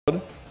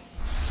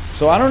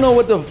So I don't know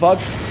what the fuck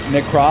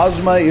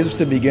Necrozma is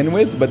to begin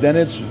with, but then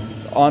it's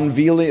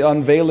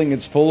unveiling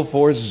its full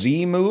force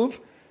Z move.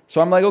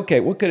 So I'm like, okay,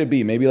 what could it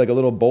be? Maybe like a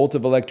little bolt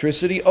of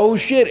electricity? Oh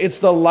shit, it's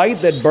the light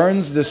that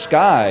burns the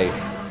sky.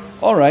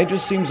 All right,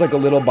 just seems like a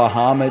little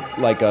Bahamut,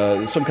 like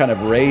some kind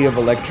of ray of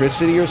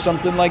electricity or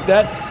something like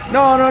that.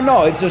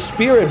 No, it's a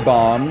spirit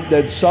bomb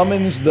that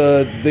summons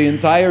the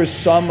entire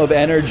sum of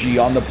energy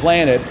on the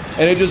planet,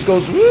 and it just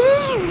goes...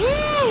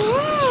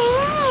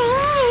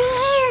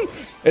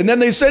 And then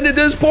they send it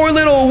this poor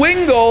little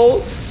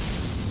Wingull,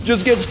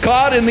 just gets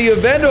caught in the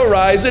event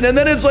horizon, and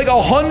then it's like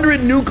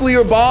 100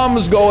 nuclear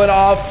bombs going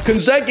off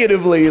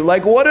consecutively.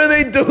 Like, what are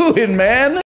they doing, man?